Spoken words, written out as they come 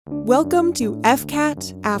Welcome to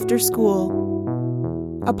FCAT After School,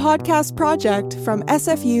 a podcast project from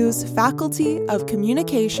SFU's Faculty of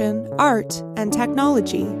Communication, Art, and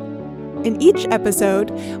Technology. In each episode,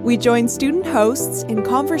 we join student hosts in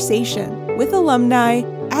conversation with alumni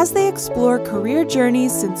as they explore career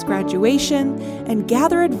journeys since graduation and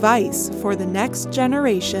gather advice for the next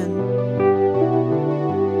generation.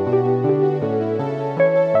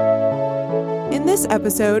 In this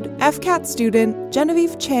episode, FCAT student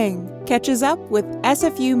Genevieve Chang catches up with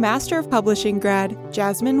SFU Master of Publishing grad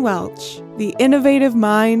Jazmin Welch, the innovative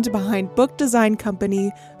mind behind book design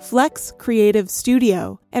company Flex Creative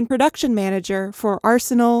Studio and production manager for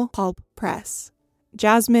Arsenal Pulp Press.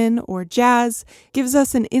 Jazmin, or Jazz, gives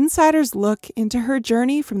us an insider's look into her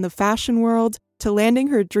journey from the fashion world to landing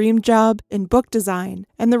her dream job in book design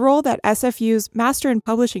and the role that SFU's Master in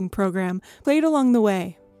Publishing program played along the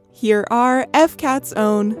way. Here are FCAT's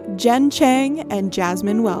own Jen Chang and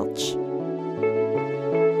Jazmin Welch.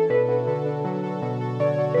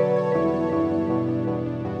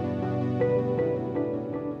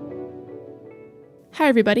 Hi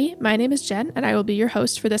everybody, my name is Jen and I will be your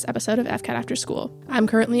host for this episode of FCAT After School. I'm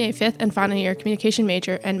currently a 5th and final year communication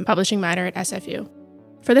major and publishing minor at SFU.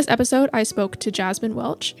 For this episode, I spoke to Jazmin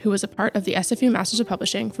Welch, who was a part of the SFU Masters of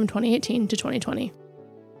Publishing from 2018 to 2020.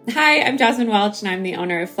 Hi, I'm Jazmin Welch, and I'm the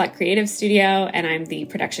owner of Flex Creative Studio, and I'm the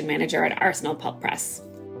production manager at Arsenal Pulp Press.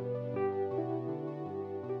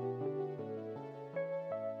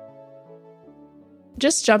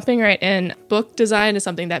 Just jumping right in, book design is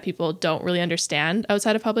something that people don't really understand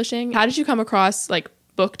outside of publishing. How did you come across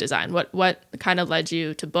book design? What kind of led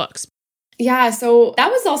you to books? Yeah, so that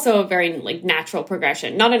was also a very natural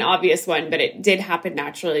progression. Not an obvious one, but it did happen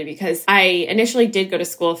naturally because I initially did go to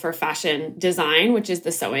school for fashion design, which is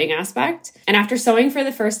the sewing aspect. And after sewing for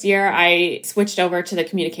the first year, I switched over to the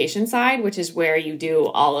communication side, which is where you do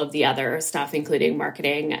all of the other stuff, including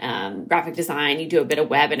marketing, graphic design. You do a bit of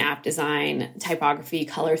web and app design, typography,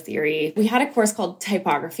 color theory. We had a course called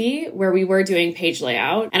typography where we were doing page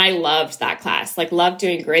layout. And I loved that class, loved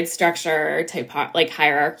doing grid structure,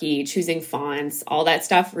 hierarchy, choosing fonts, all that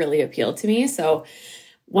stuff really appealed to me. So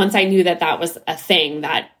once I knew that that was a thing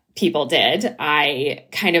that people did, I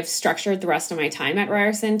kind of structured the rest of my time at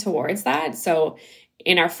Ryerson towards that. So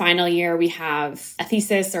in our final year, we have a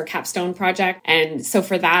thesis or capstone project. And so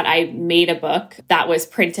for that, I made a book that was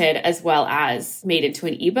printed as well as made into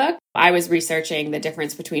an ebook. I was researching the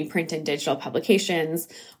difference between print and digital publications,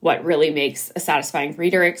 what really makes a satisfying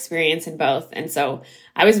reader experience in both. And so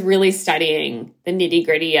I was really studying the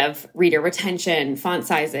nitty-gritty of reader retention, font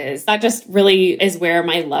sizes. That just really is where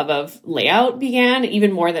my love of layout began,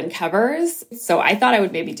 even more than covers. So I thought I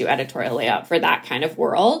would maybe do editorial layout for that kind of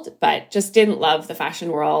world, but just didn't love the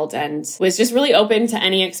fashion world and was just really open to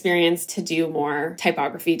any experience to do more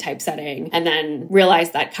typography, typesetting, and then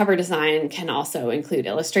realized that cover design can also include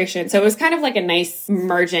illustration. So it was kind of like a nice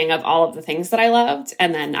merging of all of the things that I loved.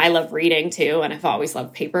 And then I love reading too, and I've always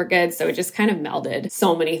loved paper goods. So it just kind of melded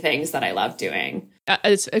so many things that I love doing.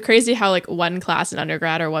 It's crazy how one class in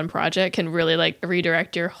undergrad or one project can really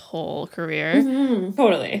redirect your whole career. Mm-hmm,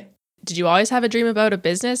 totally. Did you always have a dream about a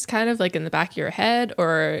business kind of in the back of your head,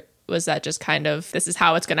 or was that just kind of, this is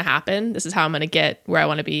how it's going to happen? This is how I'm going to get where I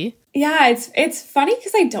want to be? Yeah, it's funny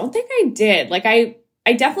because I don't think I did.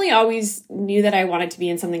 I definitely always knew that I wanted to be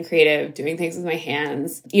in something creative, doing things with my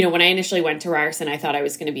hands. When I initially went to Ryerson, I thought I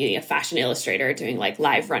was going to be a fashion illustrator doing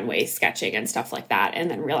live runway sketching and stuff like that. And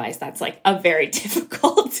then realized that's a very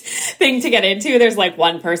difficult thing to get into. There's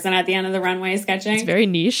one person at the end of the runway sketching. It's very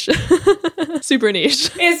niche. Super niche.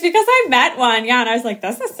 It's because I met one. Yeah. And I was like,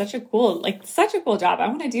 this is such a cool job. I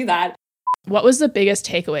want to do that. What was the biggest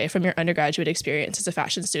takeaway from your undergraduate experience as a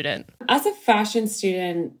fashion student? As a fashion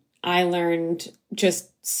student, I learned just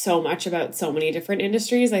so much about so many different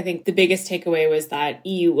industries. I think the biggest takeaway was that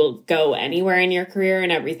you will go anywhere in your career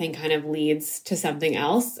and everything kind of leads to something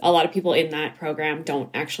else. A lot of people in that program don't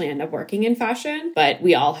actually end up working in fashion, but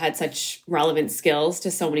we all had such relevant skills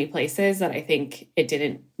to so many places that I think it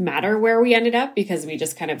didn't matter where we ended up because we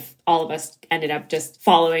just all of us ended up just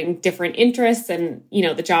following different interests. And,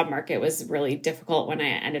 the job market was really difficult when I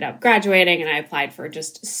ended up graduating and I applied for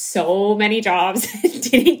just so many jobs and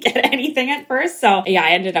didn't get anything at first. So yeah, I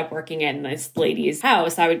ended up working in this lady's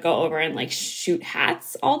house. I would go over and shoot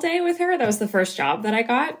hats all day with her. That was the first job that I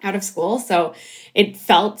got out of school. So it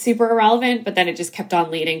felt super irrelevant, but then it just kept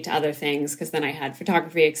on leading to other things because then I had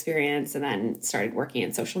photography experience and then started working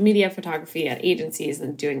in social media photography at agencies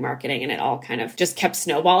and doing marketing. And it all kind of just kept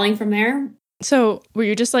snowballing from there. So were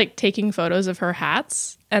you just taking photos of her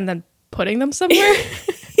hats and then putting them somewhere?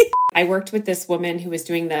 I worked with this woman who was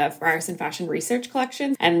doing the Ryerson Fashion Research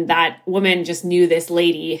Collection. And that woman just knew this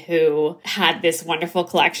lady who had this wonderful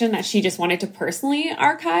collection that she just wanted to personally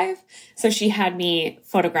archive. So she had me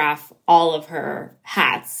photograph all of her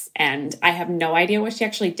hats. And I have no idea what she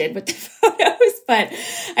actually did with the photos, but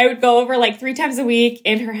I would go over like 3 times a week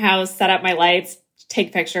in her house, set up my lights,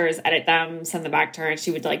 take pictures, edit them, send them back to her. And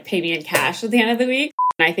she would like pay me in cash at the end of the week.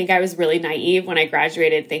 And I think I was really naive when I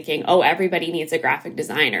graduated thinking, oh, everybody needs a graphic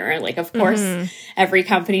designer. Like, of course, every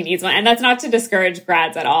company needs one. And that's not to discourage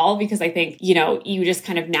grads at all, because I think, you just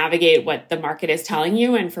kind of navigate what the market is telling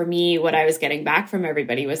you. And for me, what I was getting back from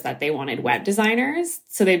everybody was that they wanted web designers.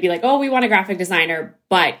 So they'd be like, oh, we want a graphic designer,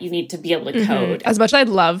 but you need to be able to code. As much as I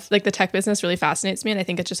love, like, the tech business really fascinates me. And I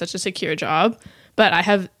think it's just such a secure job, but I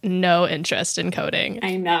have no interest in coding.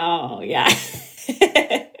 I know. Yeah.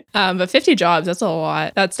 But 50 jobs, that's a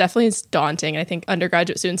lot. That's definitely daunting. I think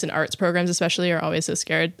undergraduate students in arts programs especially are always so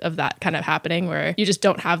scared of that kind of happening, where you just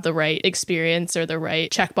don't have the right experience or the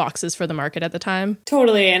right check boxes for the market at the time.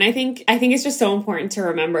 Totally. And I think it's just so important to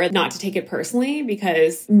remember not to take it personally,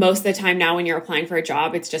 because most of the time now when you're applying for a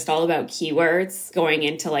job, it's just all about keywords going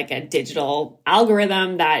into like a digital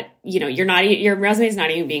algorithm that, your resume is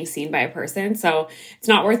not even being seen by a person. So it's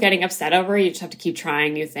not worth getting upset over. You just have to keep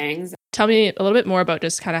trying new things. Tell me a little bit more about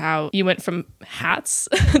just kind of how you went from hats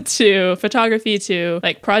to photography to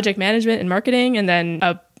like project management and marketing and then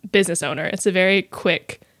a business owner. It's a very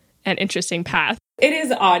quick and interesting path. It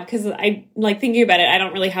is odd because I like thinking about it. I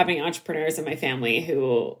don't really have any entrepreneurs in my family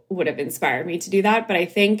who would have inspired me to do that. But I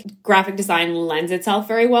think graphic design lends itself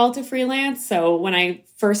very well to freelance. So when I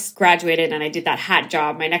first graduated and I did that hat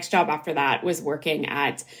job, my next job after that was working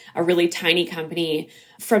at a really tiny company.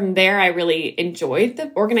 From there, I really enjoyed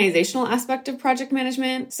the organizational aspect of project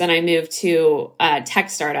management. So then I moved to a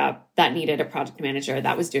tech startup that needed a project manager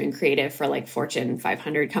that was doing creative for like Fortune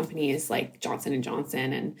 500 companies like Johnson &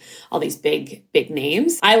 Johnson and all these big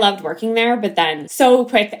names. I loved working there, but then so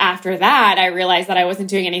quick after that, I realized that I wasn't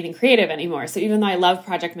doing anything creative anymore. So even though I love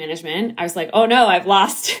project management, I was like, oh no, I've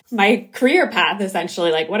lost my career path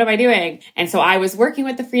essentially. Like, what am I doing? And so I was working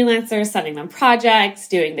with the freelancers, sending them projects,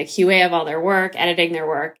 doing the QA of all their work, editing their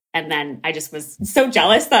work. And then I just was so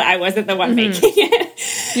jealous that I wasn't the one making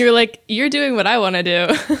it. You were like, you're doing what I want to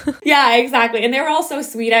do. Yeah, exactly. And they were all so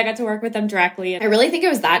sweet. I got to work with them directly. And I really think it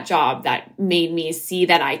was that job that made me see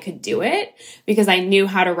that I could do it, because I knew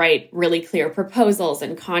how to write really clear proposals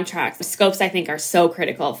and contracts. The scopes, I think, are so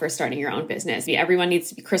critical for starting your own business. Everyone needs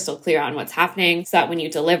to be crystal clear on what's happening so that when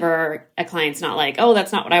you deliver, a client's not like, oh,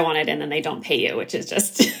 that's not what I wanted. And then they don't pay you, which is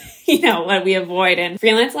just, what we avoid in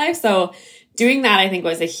freelance life. So doing that, I think,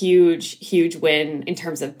 was a huge win in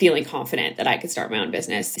terms of feeling confident that I could start my own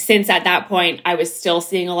business. Since at that point, I was still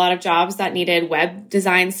seeing a lot of jobs that needed web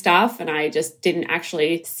design stuff, and I just didn't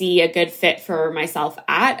actually see a good fit for myself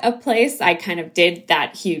at a place. I kind of did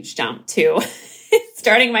that huge jump to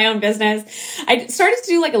starting my own business. I started to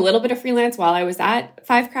do like a little bit of freelance while I was at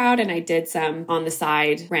Five Crowd, and I did some on the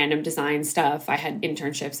side random design stuff. I had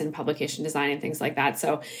internships in publication design and things like that.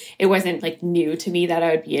 So it wasn't like new to me that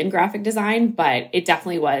I would be in graphic design, but it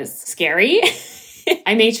definitely was scary.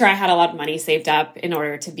 I made sure I had a lot of money saved up in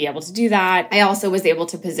order to be able to do that. I also was able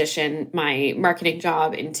to position my marketing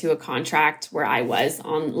job into a contract where I was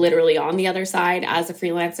literally on the other side as a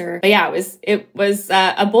freelancer. But yeah, it was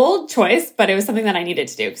a bold choice, but it was something that I needed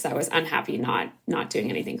to do because I was unhappy not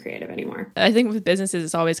doing anything creative anymore. I think with businesses,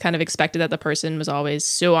 it's always kind of expected that the person was always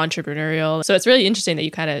so entrepreneurial. So it's really interesting that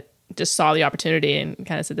you kind of just saw the opportunity and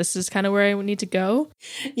kind of said, this is kind of where I would need to go.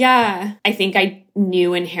 Yeah. I think I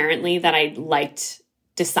knew inherently that I liked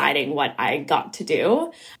deciding what I got to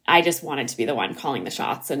do. I just wanted to be the one calling the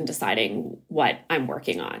shots and deciding what I'm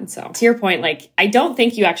working on. So to your point, like, I don't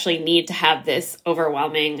think you actually need to have this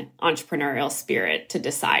overwhelming entrepreneurial spirit to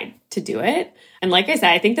decide to do it. And like I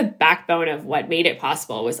said, I think the backbone of what made it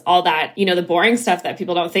possible was all that, the boring stuff that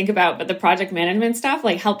people don't think about, but the project management stuff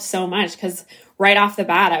like helped so much, because right off the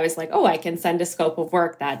bat, I was like, oh, I can send a scope of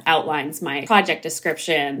work that outlines my project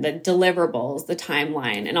description, the deliverables, the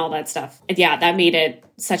timeline, and all that stuff. And yeah, that made it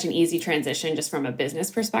such an easy transition just from a business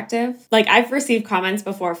perspective. Like, I've received comments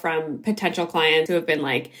before from potential clients who have been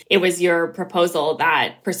like, it was your proposal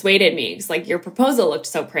that persuaded me. It's like, your proposal looked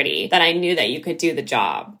so pretty that I knew that you could do the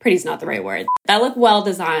job. Pretty's not the right word. That looked well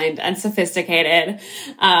designed and sophisticated.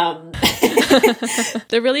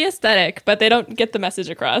 They're really aesthetic, but they don't get the message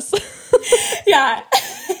across. Yeah.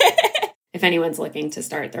 If anyone's looking to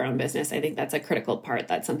start their own business, I think that's a critical part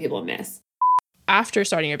that some people miss. After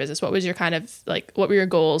starting your business, what was your what were your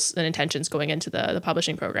goals and intentions going into the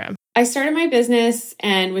publishing program? I started my business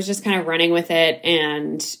and was just kind of running with it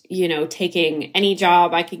and, taking any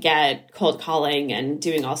job I could get, cold calling and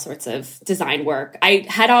doing all sorts of design work. I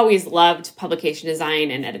had always loved publication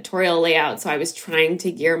design and editorial layout, so I was trying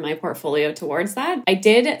to gear my portfolio towards that. I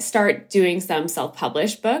did start doing some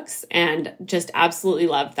self-published books and just absolutely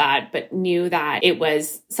loved that, but knew that it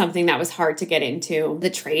was something that was hard to get into the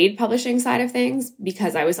trade publishing side of things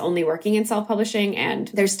because I was only working in self-publishing and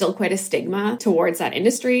there's still quite a stigma towards that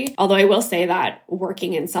industry. Although I will say that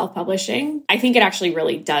working in self-publishing, I think it actually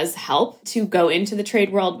really does help to go into the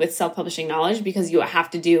trade world with self-publishing knowledge because you have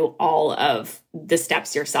to do all of the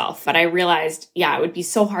steps yourself. But I realized, it would be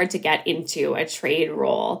so hard to get into a trade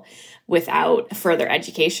role without further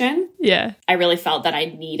education. Yeah. I really felt that I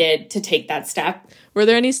needed to take that step. Were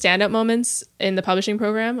there any standout moments in the publishing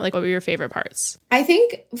program? Like, what were your favorite parts? I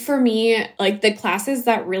think for me, like the classes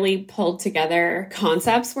that really pulled together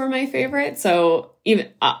concepts were my favorite. So even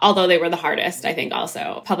although they were the hardest, I think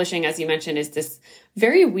also publishing, as you mentioned, is this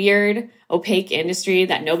very weird, opaque industry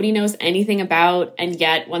that nobody knows anything about. And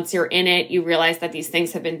yet once you're in it, you realize that these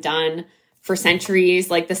things have been done for centuries,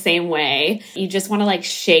 like the same way. You just want to like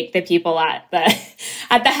shake the people at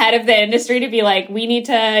the head of the industry to be like, we need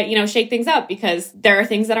to, shake things up because there are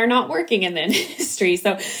things that are not working in the industry.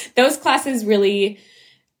 So those classes really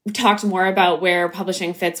talked more about where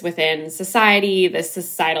publishing fits within society, the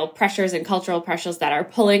societal pressures and cultural pressures that are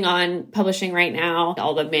pulling on publishing right now,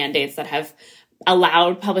 all the mandates that have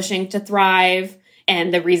allowed publishing to thrive,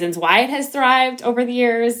 and the reasons why it has thrived over the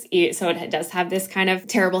years. So it does have this kind of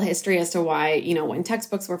terrible history as to why, when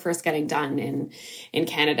textbooks were first getting done in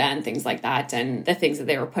Canada and things like that, and the things that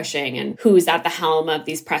they were pushing and who's at the helm of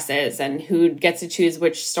these presses and who gets to choose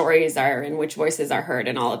which stories are and which voices are heard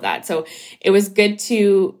and all of that. So it was good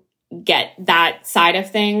to get that side of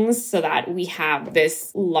things so that we have this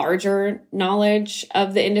larger knowledge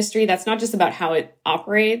of the industry that's not just about how it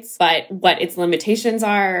operates, but what its limitations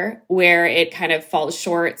are, where it kind of falls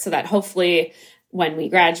short, so that hopefully when we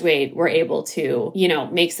graduate, we're able to,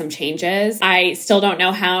 make some changes. I still don't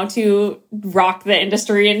know how to rock the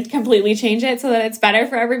industry and completely change it so that it's better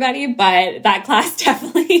for everybody, but that class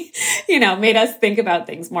definitely, made us think about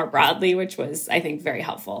things more broadly, which was, I think, very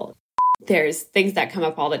helpful. There's things that come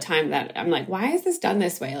up all the time that I'm like, why is this done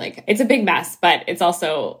this way? Like, it's a big mess, but it's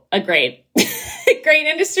also a great, great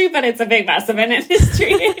industry, but it's a big mess of an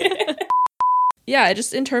industry. Yeah,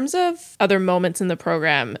 just in terms of other moments in the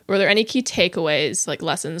program, were there any key takeaways, like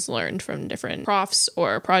lessons learned from different profs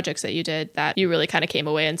or projects that you did that you really kind of came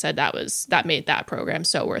away and said that made that program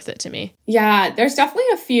so worth it to me? Yeah, there's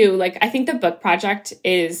definitely a few. Like, I think the book project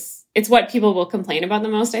it's what people will complain about the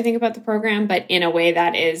most, I think, about the program, but in a way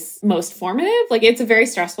that is most formative. Like, it's a very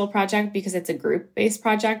stressful project because it's a group-based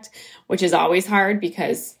project, which is always hard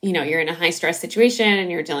because, you're in a high-stress situation and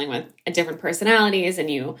you're dealing with different personalities and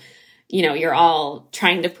you're all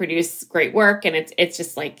trying to produce great work. And it's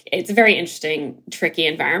just like, it's a very interesting, tricky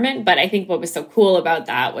environment. But I think what was so cool about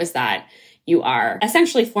that was that you are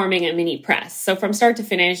essentially forming a mini press. So from start to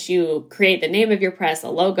finish, you create the name of your press, a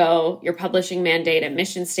logo, your publishing mandate, a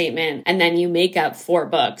mission statement, and then you make up 4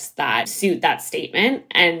 books that suit that statement.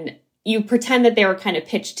 And you pretend that they were kind of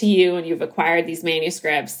pitched to you and you've acquired these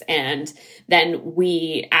manuscripts, and then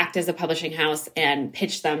we act as a publishing house and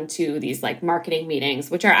pitch them to these like marketing meetings,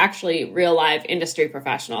 which are actually real live industry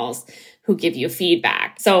professionals who give you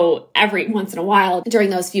feedback. So every once in a while during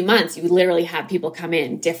those few months, you literally have people come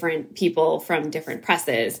in, different people from different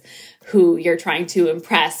presses who you're trying to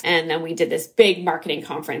impress. And then we did this big marketing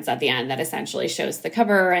conference at the end that essentially shows the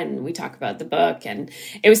cover and we talk about the book. And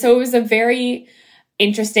it was a very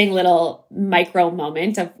interesting little micro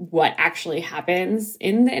moment of what actually happens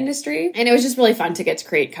in the industry. And it was just really fun to get to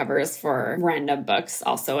create covers for random books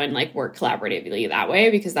also and like work collaboratively that way,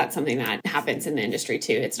 because that's something that happens in the industry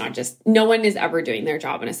too. It's not just, no one is ever doing their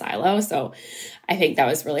job in a silo. So I think that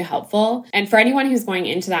was really helpful. And for anyone who's going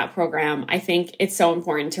into that program, I think it's so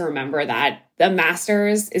important to remember that the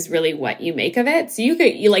master's is really what you make of it. So you're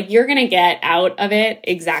going to get out of it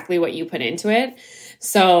exactly what you put into it.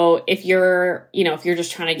 So if you're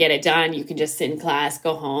just trying to get it done, you can just sit in class,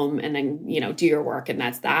 go home, and then, do your work, and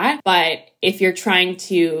that's that. But if you're trying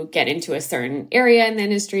to get into a certain area in the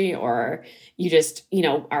industry, or you just,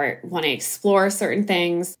 want to explore certain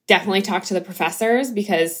things, definitely talk to the professors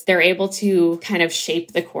because they're able to kind of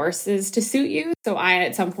shape the courses to suit you. So I,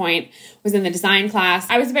 at some point, was in the design class.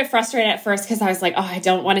 I was a bit frustrated at first because I was like, I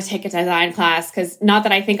don't want to take a design class, because not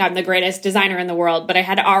that I think I'm the greatest designer in the world, but I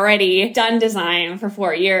had already done design for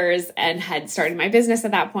for 4 years and had started my business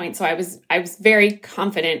at that point. So I was very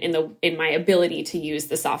confident in my ability to use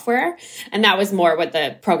the software. And that was more what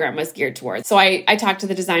the program was geared towards. So I talked to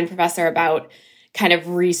the design professor about kind of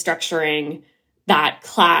restructuring that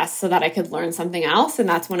class so that I could learn something else. And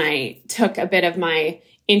that's when I took a bit of my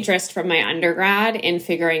interest from my undergrad in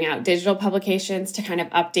figuring out digital publications to kind of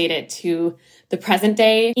update it to the present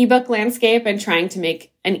day ebook landscape and trying to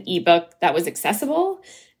make an ebook that was accessible,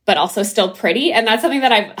 but also still pretty. And that's something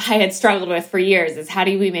that I had struggled with for years, is how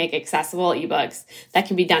do we make accessible ebooks that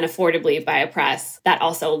can be done affordably by a press that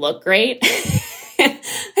also look great?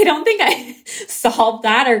 I don't think I solved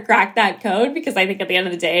that or cracked that code, because I think at the end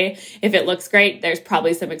of the day, if it looks great, there's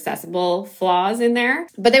probably some accessible flaws in there.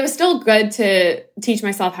 But it was still good to teach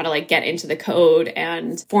myself how to like get into the code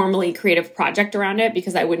and formally create a project around it,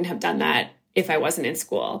 because I wouldn't have done that if I wasn't in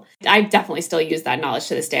school. I definitely still use that knowledge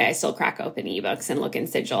to this day. I still crack open ebooks and look in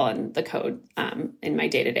Sigil and the code in my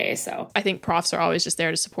day-to-day. So I think profs are always just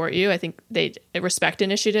there to support you. I think they respect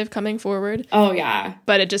initiative coming forward. Oh, yeah.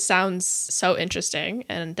 But it just sounds so interesting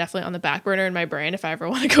and definitely on the back burner in my brain if I ever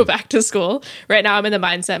want to go back to school. Right now I'm in the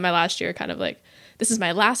mindset my last year kind of like, this is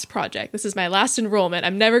my last project. This is my last enrollment.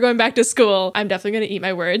 I'm never going back to school. I'm definitely going to eat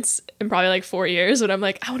my words in probably like 4 years when I'm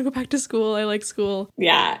like, I want to go back to school. I like school.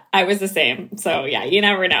 Yeah, I was the same. So yeah, you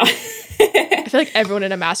never know. I feel like everyone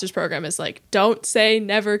in a master's program is like, don't say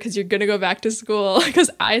never because you're going to go back to school,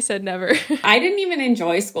 because I said never. I didn't even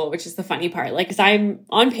enjoy school, which is the funny part. Like, because I'm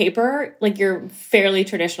on paper, like your fairly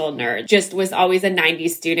traditional nerd, just was always a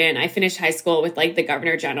 90s student. I finished high school with like the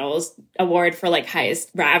Governor General's award for like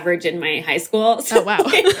highest average in my high school. So, oh, wow.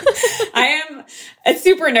 I am a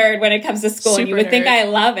super nerd when it comes to school. And you would think I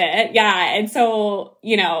love it. Yeah. And so,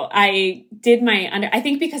 you know, I did I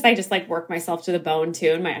think because I just like worked myself to the bone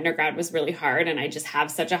too. And my undergrad was really hard. And I just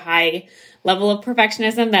have such a high level of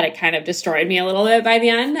perfectionism that it kind of destroyed me a little bit by the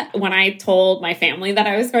end. When I told my family that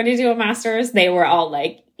I was going to do a master's, they were all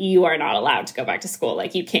like, you are not allowed to go back to school.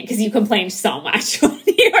 Like you can't, because you complained so much when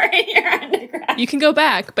you were in your undergrad. You can go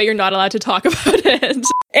back, but you're not allowed to talk about it.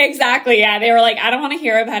 Exactly. Yeah. They were like, I don't want to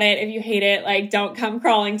hear about it. If you hate it, like don't come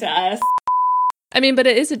crawling to us. I mean, but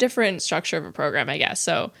it is a different structure of a program, I guess.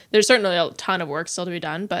 So there's certainly a ton of work still to be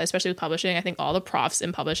done, but especially with publishing, I think all the profs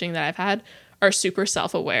in publishing that I've had are super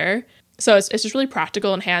self-aware. So it's just really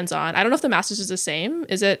practical and hands-on. I don't know if the master's is the same.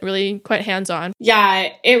 Is it really quite hands-on?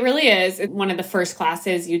 Yeah, it really is. One of the first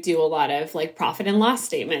classes, you do a lot of like profit and loss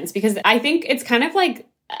statements, because I think it's kind of like,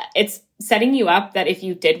 it's setting you up that if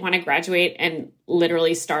you did want to graduate and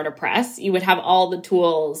literally start a press, you would have all the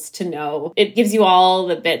tools to know. It gives you all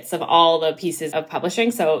the bits of all the pieces of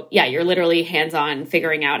publishing. So yeah, you're literally hands-on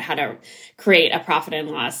figuring out how to create a profit and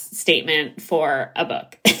loss statement for a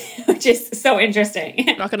book, which is so interesting.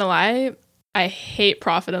 I'm not going to lie. I hate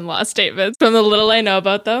profit and loss statements. From the little I know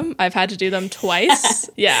about them, I've had to do them twice.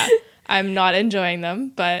 Yeah, I'm not enjoying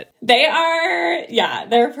them, but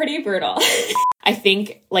they're pretty brutal. I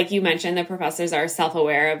think, like you mentioned, the professors are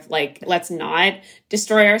self-aware of like, let's not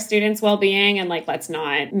destroy our students' well-being and like, let's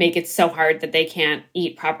not make it so hard that they can't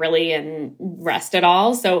eat properly and rest at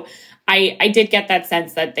all. So I did get that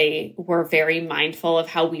sense that they were very mindful of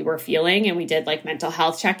how we were feeling, and we did like mental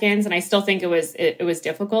health check-ins. And I still think it was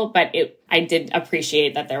difficult, but I did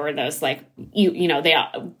appreciate that there were those like,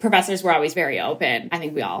 professors were always very open. I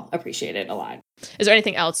think we all appreciate it a lot. Is there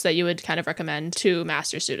anything else that you would kind of recommend to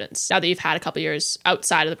master students now that you've had a couple years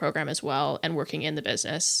outside of the program as well and working in the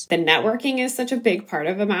business? The networking is such a big part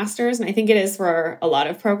of a master's, and I think it is for a lot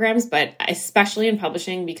of programs, but especially in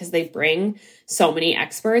publishing because they bring so many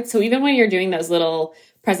experts. So even when you're doing those little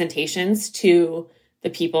presentations to the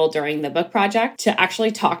people during the book project, to actually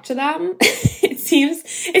talk to them, it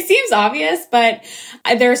seems obvious, but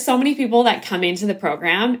there are so many people that come into the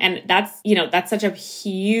program, and that's such a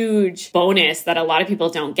huge bonus that a lot of people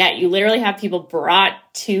don't get. You literally have people brought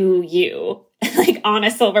to you like on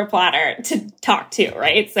a silver platter to talk to,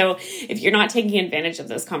 right? So if you're not taking advantage of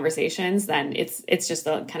those conversations, then it's just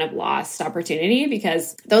a kind of lost opportunity,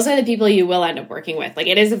 because those are the people you will end up working with. Like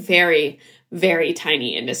it is a very, very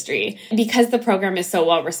tiny industry. Because the program is so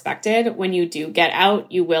well respected, when you do get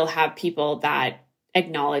out, you will have people that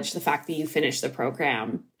acknowledge the fact that you finished the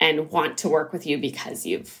program and want to work with you because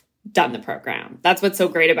you've done the program. That's what's so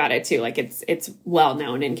great about it too. Like it's well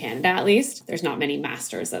known in Canada, at least. There's not many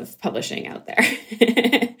masters of publishing out there.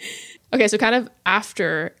 Okay, so kind of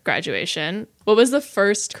after graduation, what was the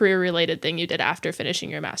first career-related thing you did after finishing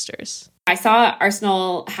your master's? I saw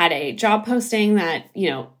Arsenal had a job posting that,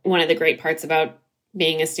 one of the great parts about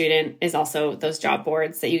being a student is also those job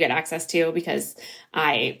boards that you get access to, because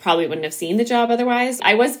I probably wouldn't have seen the job otherwise.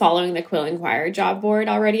 I was following the Quill Inquirer job board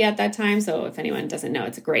already at that time. So if anyone doesn't know,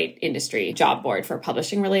 it's a great industry job board for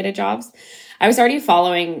publishing related jobs. I was already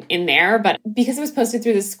following in there, but because it was posted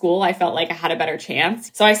through the school, I felt like I had a better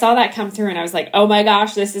chance. So I saw that come through and I was like, oh my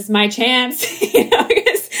gosh, this is my chance,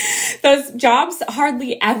 because those jobs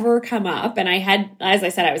hardly ever come up. And I had, as I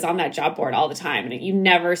said, I was on that job board all the time, and you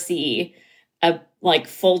never see a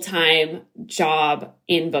full-time job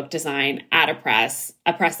in book design at a press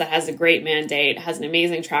that has a great mandate, has an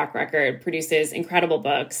amazing track record, produces incredible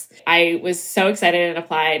books. I was so excited and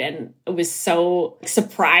applied, and was so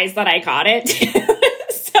surprised that I got it.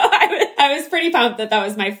 So I was pretty pumped that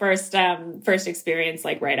was my first experience,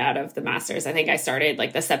 right out of the master's. I think I started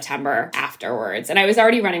the September afterwards, and I was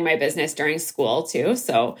already running my business during school too.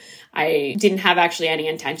 So I didn't have actually any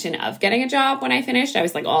intention of getting a job when I finished. I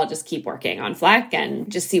was like, I'll just keep working on Fleck and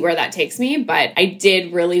just see where that takes me. But I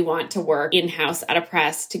did really want to work in-house at a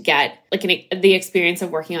press to get the experience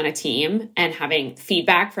of working on a team and having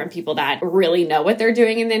feedback from people that really know what they're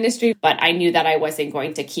doing in the industry. But I knew that I wasn't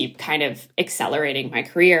going to keep kind of accelerating my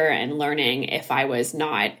career and learning if I was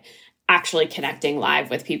not actually connecting live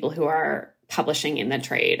with people who are publishing in the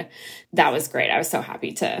trade. That was great. I was so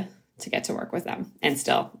happy to get to work with them, and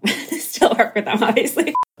still work with them,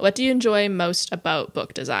 obviously. What do you enjoy most about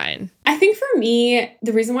book design? I think for me,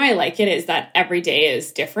 the reason why I like it is that every day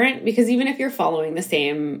is different, because even if you're following the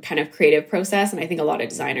same kind of creative process, and I think a lot of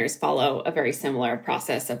designers follow a very similar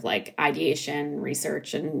process of ideation,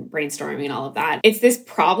 research, and brainstorming and all of that, it's this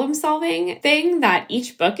problem solving thing that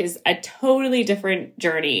each book is a totally different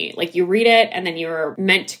journey. You read it and then you're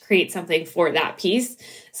meant to create something for that piece.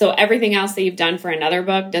 So everything else that you've done for another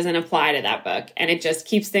book doesn't apply to that book. And it just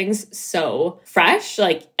keeps things so fresh.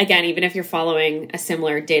 Again, even if you're following a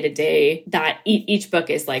similar day-to-day, that each book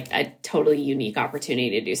is a totally unique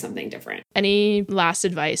opportunity to do something different. Any last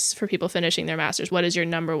advice for people finishing their master's? What is your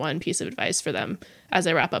number one piece of advice for them as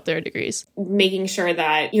they wrap up their degrees? Making sure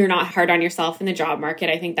that you're not hard on yourself in the job market.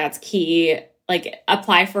 I think that's key.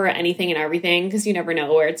 Apply for anything and everything, because you never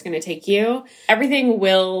know where it's going to take you. Everything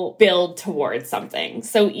will build towards something.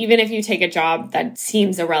 So even if you take a job that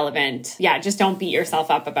seems irrelevant, just don't beat yourself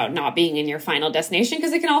up about not being in your final destination,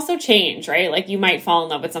 because it can also change, right? You might fall in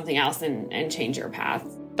love with something else and change your path.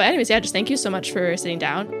 But anyways, just thank you so much for sitting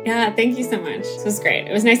down. Yeah, thank you so much. This was great.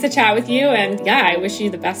 It was nice to chat with you. And I wish you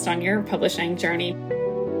the best on your publishing journey.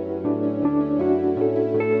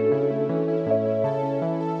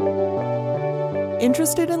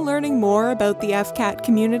 Interested in learning more about the FCAT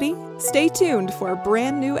community? Stay tuned for a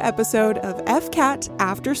brand new episode of FCAT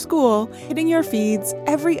After School, hitting your feeds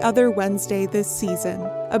every other Wednesday this season.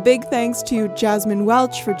 A big thanks to Jazmin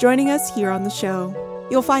Welch for joining us here on the show.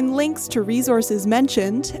 You'll find links to resources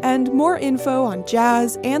mentioned and more info on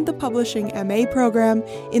Jazz and the Publishing MA program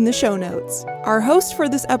in the show notes. Our host for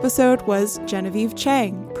this episode was Genevieve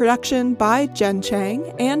Chang, production by Jen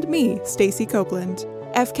Chang and me, Stacey Copeland.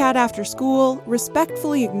 FCAT After School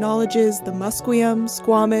respectfully acknowledges the Musqueam,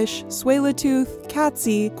 Squamish, Tsleil-Waututh,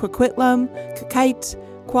 Katzie, Coquitlam, Kakite,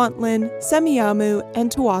 Kwantlen, Semiahmoo, and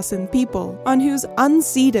Tawasin people, on whose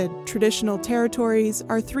unceded traditional territories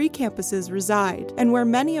our 3 campuses reside, and where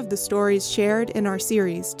many of the stories shared in our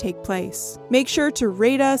series take place. Make sure to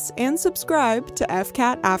rate us and subscribe to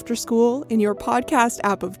FCAT After School in your podcast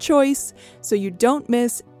app of choice so you don't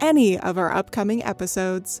miss any of our upcoming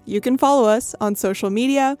episodes. You can follow us on social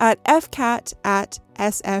media at FCAT at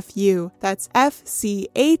SFU. That's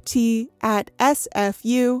FCAT at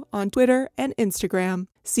SFU on Twitter and Instagram.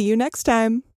 See you next time.